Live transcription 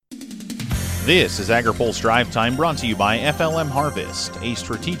This is AgriPulse Drive Time, brought to you by FLM Harvest, a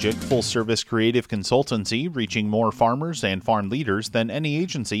strategic full-service creative consultancy reaching more farmers and farm leaders than any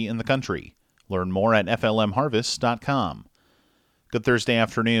agency in the country. Learn more at flmharvest.com. Good Thursday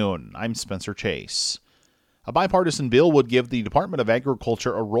afternoon. I'm Spencer Chase. A bipartisan bill would give the Department of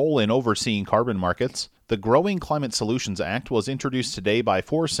Agriculture a role in overseeing carbon markets. The Growing Climate Solutions Act was introduced today by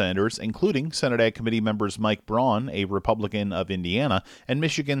 4 senators, including Senate Ag Committee members Mike Braun, a Republican of Indiana, and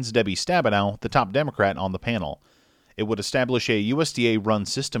Michigan's Debbie Stabenow, the top Democrat on the panel. It would establish a USDA-run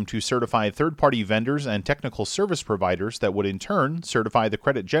system to certify third-party vendors and technical service providers that would in turn certify the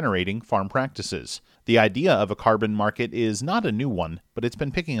credit-generating farm practices. The idea of a carbon market is not a new one, but it's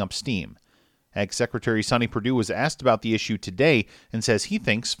been picking up steam. Ag Secretary Sonny Perdue was asked about the issue today and says he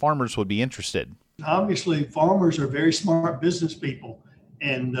thinks farmers would be interested. Obviously, farmers are very smart business people,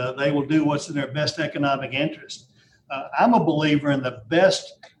 and they will do what's in their best economic interest. I'm a believer in the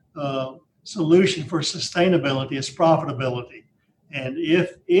best solution for sustainability is profitability. And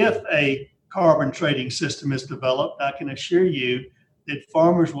if a carbon trading system is developed, I can assure you that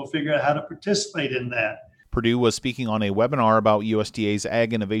farmers will figure out how to participate in that. Perdue was speaking on a webinar about USDA's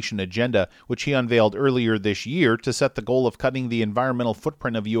Ag Innovation Agenda, which he unveiled earlier this year to set the goal of cutting the environmental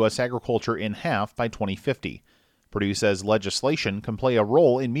footprint of U.S. agriculture in half by 2050. Perdue says legislation can play a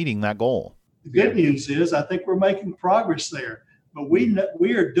role in meeting that goal. The good news is I think we're making progress there, but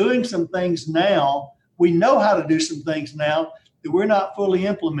we are doing some things now. We know how to do some things now that we're not fully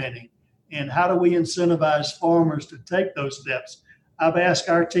implementing. And how do we incentivize farmers to take those steps? I've asked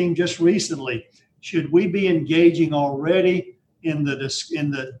our team just recently, should we be engaging already in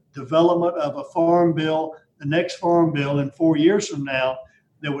the development of a farm bill, the next farm bill in 4 years from now,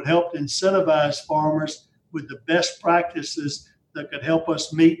 that would help incentivize farmers with the best practices that could help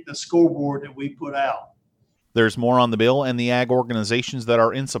us meet the scoreboard that we put out? There's more on the bill and the ag organizations that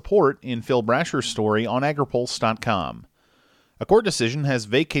are in support in Phil Brasher's story on agripulse.com. A court decision has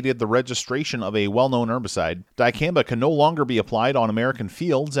vacated the registration of a well-known herbicide. Dicamba can no longer be applied on American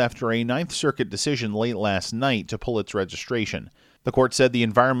fields after a Ninth Circuit decision late last night to pull its registration. The court said the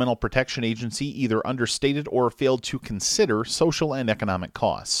Environmental Protection Agency either understated or failed to consider social and economic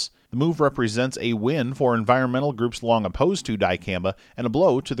costs. The move represents a win for environmental groups long opposed to dicamba and a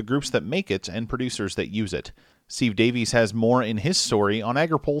blow to the groups that make it and producers that use it. Steve Davies has more in his story on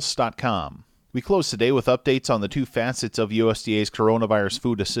agripulse.com. We close today with updates on the 2 facets of USDA's Coronavirus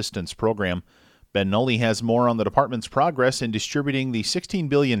Food Assistance Program. Ben Nuelle has more on the department's progress in distributing the $16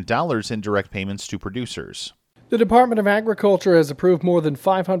 billion in direct payments to producers. The Department of Agriculture has approved more than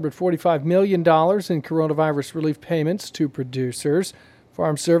 $545 million in coronavirus relief payments to producers.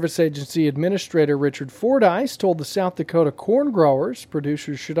 Farm Service Agency Administrator Richard Fordyce told the South Dakota corn growers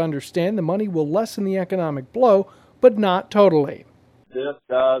producers should understand the money will lessen the economic blow, but not totally. This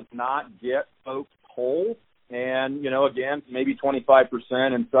does not get folks whole. And, again, maybe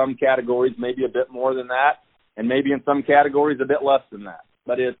 25% in some categories, maybe a bit more than that, and maybe in some categories a bit less than that.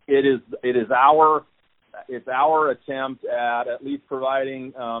 But it is our attempt at least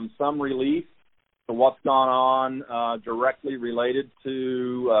providing some relief to what's gone on directly related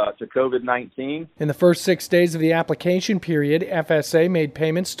to COVID-19. In the first 6 days of the application period, FSA made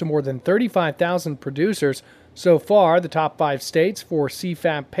payments to more than 35,000 producers. So far, the top 5 states for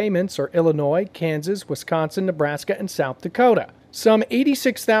CFAP payments are Illinois, Kansas, Wisconsin, Nebraska, and South Dakota. Some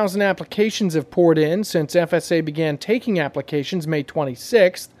 86,000 applications have poured in since FSA began taking applications May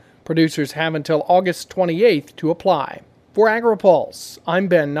 26th. Producers have until August 28th to apply. For AgriPulse, I'm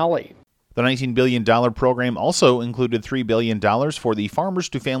Ben Nuelle. The $19 billion program also included $3 billion for the Farmers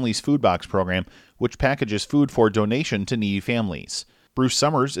to Families Food Box program, which packages food for donation to needy families. Bruce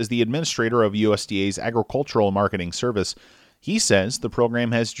Summers is the administrator of USDA's Agricultural Marketing Service. He says the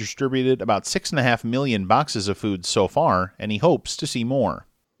program has distributed about 6.5 million boxes of food so far, and he hopes to see more.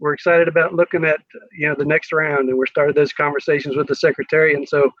 We're excited about looking at the next round, and we started those conversations with the secretary. And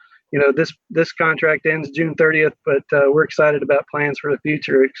so, this contract ends June 30th, but we're excited about plans for the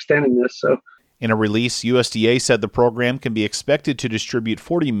future, extending this. So, in a release, USDA said the program can be expected to distribute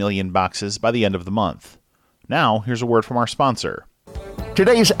 40 million boxes by the end of the month. Now, here's a word from our sponsor.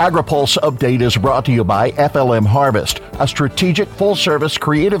 Today's AgriPulse update is brought to you by FLM Harvest, a strategic full-service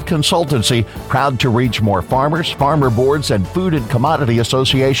creative consultancy proud to reach more farmers, farmer boards, and food and commodity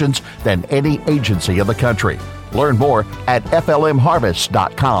associations than any agency in the country. Learn more at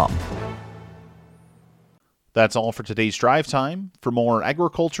flmharvest.com. That's all for today's Drive Time. For more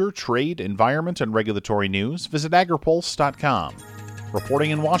agriculture, trade, environment, and regulatory news, visit agripulse.com.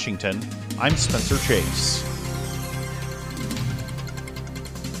 Reporting in Washington, I'm Spencer Chase.